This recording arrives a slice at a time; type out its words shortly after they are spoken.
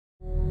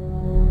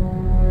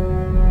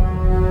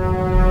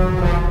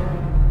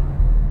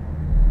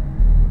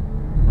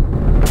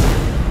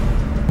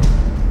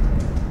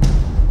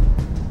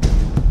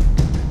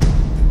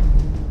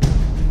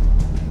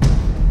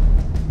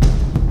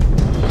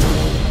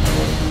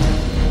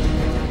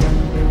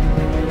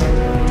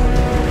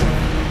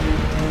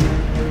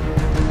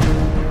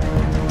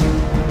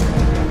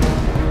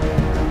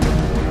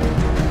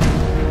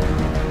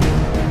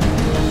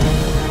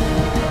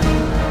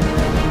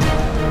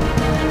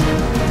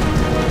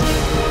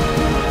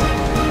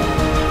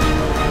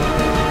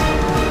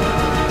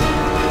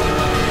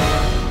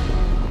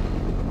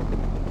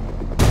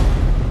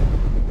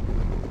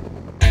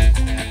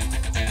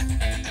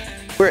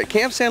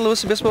Camp San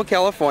Luis Obispo,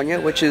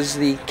 California, which is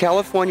the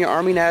California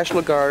Army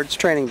National Guard's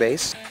training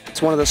base.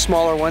 It's one of the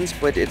smaller ones,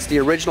 but it's the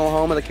original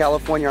home of the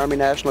California Army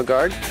National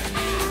Guard.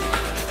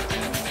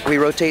 We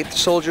rotate the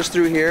soldiers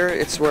through here.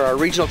 It's where our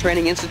Regional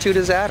Training Institute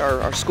is at,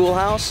 our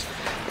schoolhouse.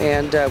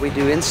 And we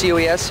do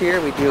NCOES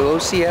here, we do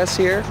OCS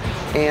here,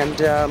 and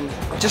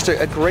just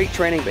a great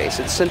training base.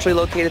 It's centrally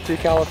located through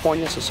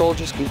California, so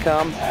soldiers can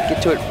come,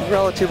 get to it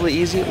relatively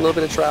easy, a little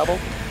bit of travel.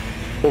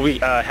 Well, we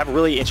have a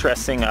really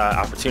interesting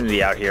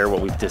opportunity out here.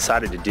 What we've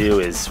decided to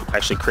do is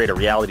actually create a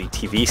reality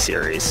TV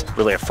series,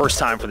 really a first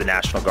time for the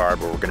National Guard,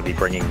 where we're going to be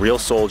bringing real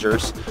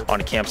soldiers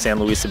onto Camp San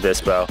Luis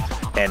Obispo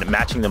and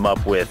matching them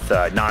up with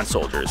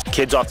non-soldiers.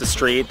 Kids off the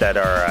street that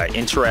are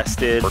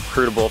interested,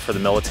 recruitable for the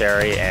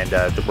military, and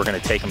we're going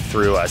to take them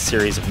through a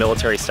series of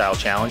military-style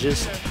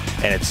challenges,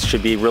 and it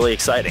should be really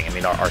exciting. I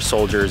mean, our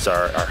soldiers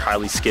are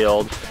highly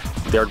skilled.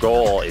 Their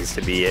goal is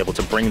to be able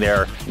to bring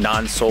their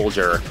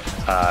non-soldier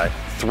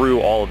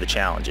through all of the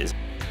challenges.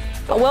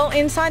 Well,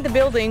 inside the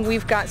building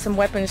we've got some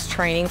weapons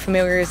training,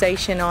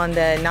 familiarization on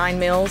the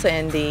 9mm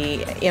and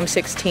the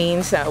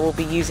M16s. We'll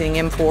be using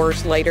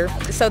M4s later.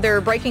 So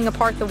they're breaking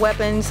apart the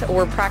weapons.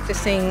 We're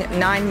practicing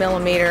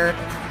 9mm,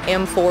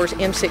 M4s,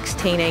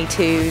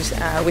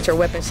 M16A2s, which are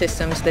weapon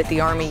systems that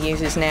the Army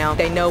uses now.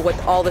 They know what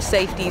all the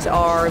safeties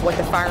are, what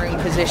the firing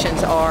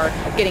positions are,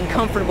 getting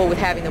comfortable with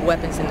having the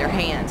weapons in their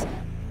hands.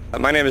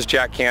 My name is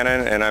Jack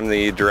Cannon, and I'm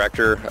the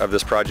director of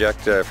this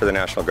project for the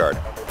National Guard.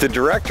 The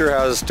director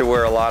has to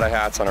wear a lot of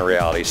hats on a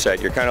reality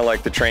set. You're kind of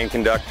like the train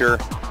conductor.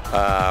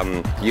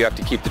 You have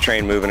to keep the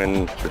train moving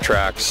in the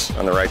tracks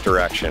on the right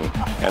direction.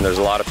 And there's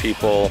a lot of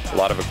people, a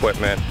lot of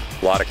equipment,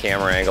 a lot of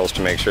camera angles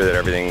to make sure that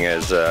everything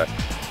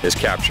is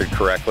captured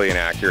correctly and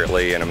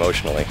accurately and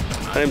emotionally.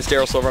 My name is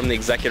Daryl Silver. I'm the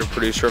executive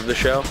producer of the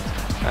show.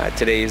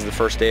 Today is the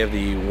first day of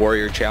the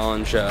Warrior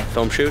Challenge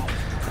film shoot.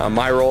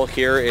 My role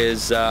here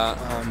is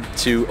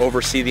to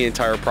oversee the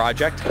entire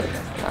project.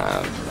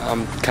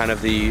 I'm kind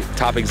of the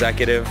top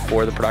executive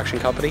for the production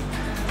company,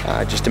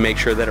 just to make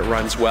sure that it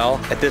runs well.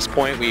 At this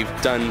point, we've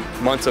done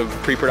months of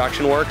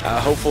pre-production work.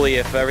 Hopefully,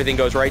 if everything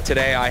goes right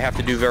today, I have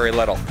to do very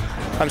little.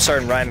 I'm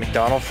Sergeant Ryan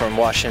McDonald from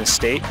Washington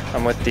State.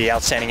 I'm with the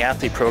Outstanding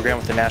Athlete Program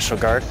with the National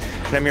Guard,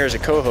 and I'm here as a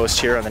co-host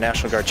here on the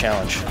National Guard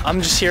Challenge.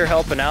 I'm just here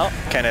helping out,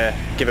 kind of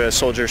give a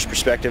soldier's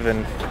perspective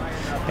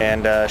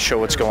and show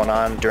what's going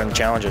on during the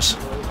challenges.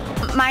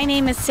 My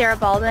name is Sarah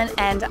Baldwin,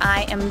 and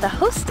I am the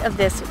host of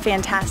this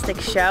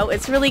fantastic show.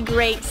 It's really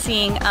great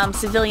seeing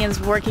civilians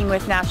working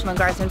with National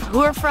Guardsmen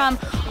who are from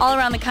all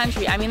around the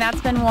country. I mean,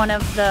 that's been one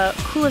of the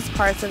coolest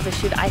parts of the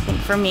shoot, I think,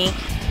 for me.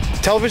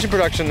 Television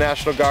production,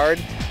 National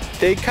Guard,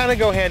 they kind of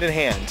go hand in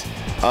hand.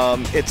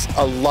 It's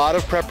a lot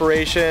of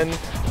preparation,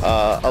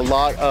 a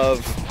lot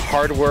of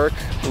hard work,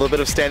 a little bit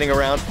of standing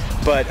around,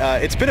 but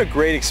it's been a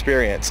great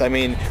experience. I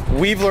mean,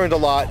 we've learned a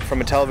lot from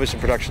a television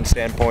production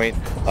standpoint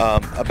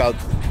about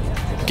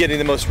getting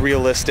the most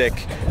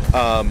realistic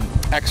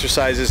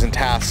exercises and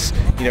tasks,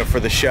 for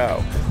the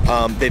show.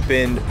 They've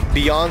been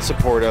beyond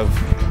supportive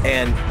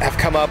and have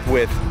come up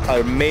with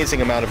an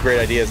amazing amount of great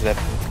ideas that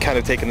have kind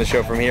of taken the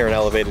show from here and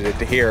elevated it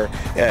to here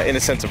in a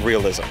sense of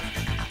realism.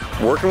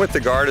 Working with the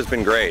Guard has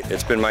been great.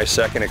 It's been my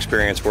second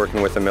experience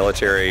working with a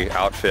military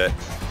outfit,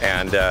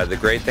 and the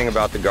great thing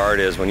about the Guard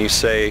is when you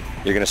say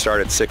you're going to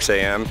start at 6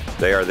 a.m.,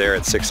 they are there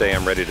at 6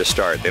 a.m. ready to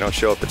start. They don't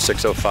show up at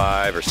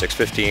 6:05 or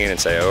 6:15 and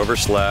say, I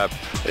overslept,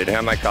 I didn't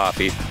have my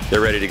coffee.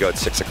 They're ready to go at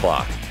 6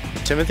 o'clock.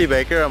 Timothy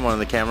Baker, I'm one of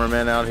the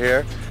cameramen out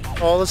here.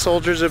 All the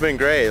soldiers have been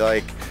great.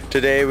 Like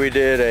today we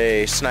did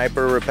a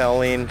sniper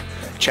rappelling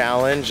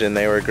challenge and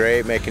they were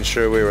great, making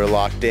sure we were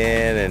locked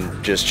in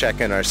and just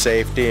checking our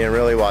safety and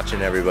really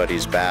watching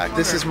everybody's back.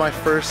 This is my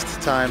first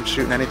time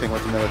shooting anything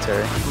with the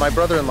military. My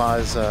brother-in-law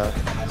is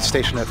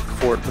stationed at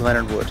Fort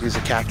Leonard Wood. He's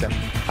a captain.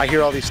 I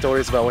hear all these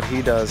stories about what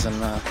he does, and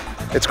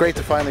it's great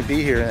to finally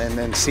be here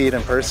and see it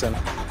in person.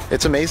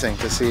 It's amazing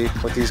to see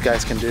what these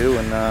guys can do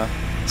and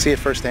see it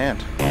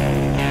firsthand.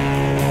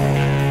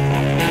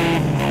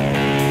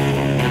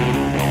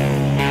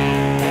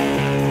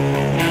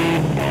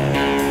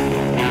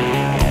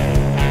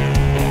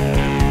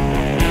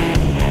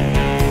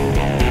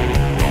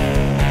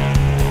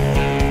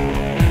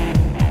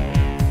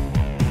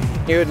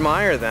 You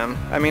admire them.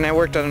 I mean, I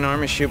worked on an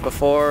Army shoot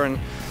before, and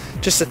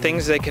just the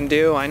things they can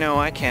do, I know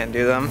I can't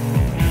do them.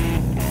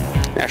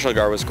 National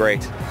Guard was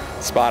great.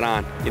 Spot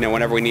on.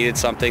 Whenever we needed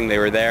something, they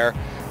were there.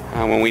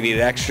 When we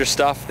needed extra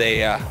stuff, they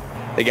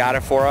got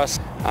it for us.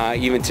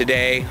 Even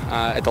today,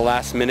 at the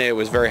last minute, it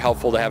was very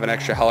helpful to have an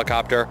extra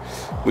helicopter.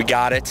 We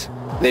got it.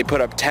 They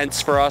put up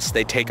tents for us.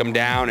 They take them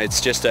down.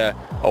 It's just a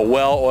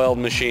well-oiled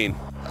machine.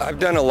 I've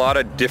done a lot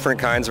of different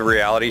kinds of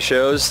reality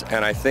shows,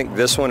 and I think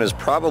this one is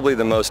probably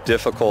the most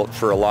difficult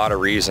for a lot of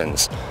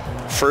reasons.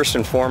 First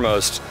and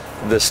foremost,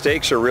 the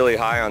stakes are really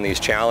high on these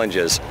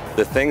challenges.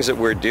 The things that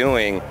we're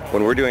doing,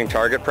 when we're doing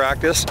target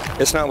practice,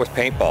 it's not with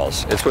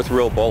paintballs, it's with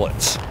real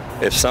bullets.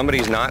 If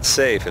somebody's not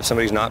safe, if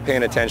somebody's not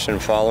paying attention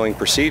and following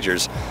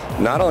procedures,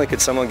 not only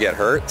could someone get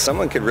hurt,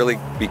 someone could really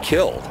be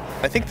killed.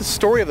 I think the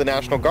story of the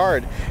National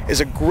Guard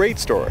is a great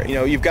story. You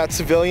know, you've got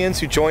civilians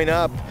who join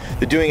up,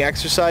 they're doing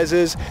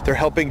exercises, they're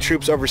helping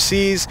troops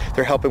overseas,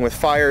 they're helping with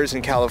fires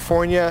in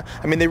California.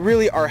 I mean, they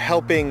really are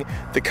helping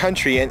the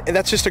country, and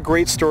that's just a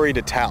great story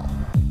to tell.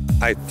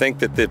 I think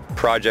that the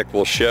project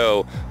will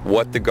show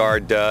what the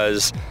Guard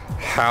does,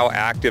 how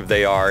active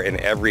they are in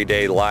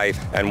everyday life,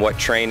 and what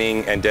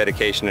training and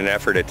dedication and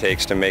effort it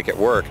takes to make it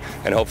work.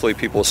 And hopefully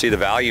people will see the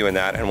value in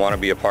that and want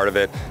to be a part of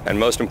it, and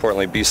most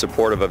importantly, be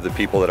supportive of the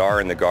people that are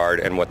in the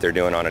Guard and what they're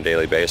doing on a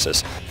daily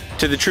basis.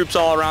 To the troops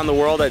all around the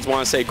world, I just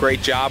want to say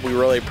great job. We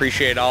really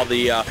appreciate all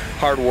the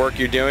hard work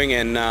you're doing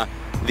and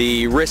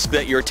the risk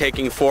that you're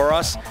taking for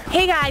us.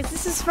 Hey guys,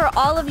 this is for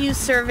all of you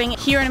serving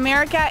here in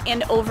America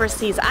and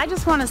overseas. I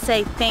just want to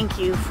say thank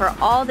you for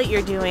all that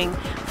you're doing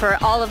for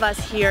all of us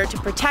here to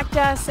protect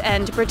us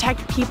and to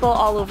protect people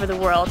all over the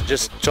world.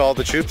 Just to all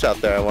the troops out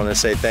there, I want to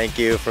say thank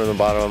you from the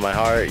bottom of my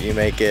heart. You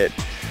make it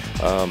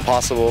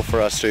possible for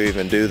us to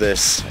even do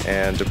this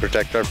and to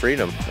protect our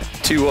freedom.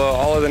 To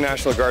all of the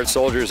National Guard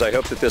soldiers, I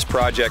hope that this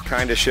project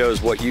kind of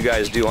shows what you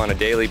guys do on a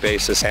daily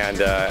basis,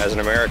 and as an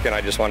American,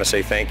 I just want to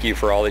say thank you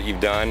for all that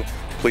you've done.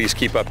 Please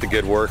keep up the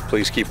good work.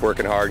 Please keep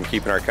working hard and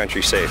keeping our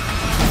country safe.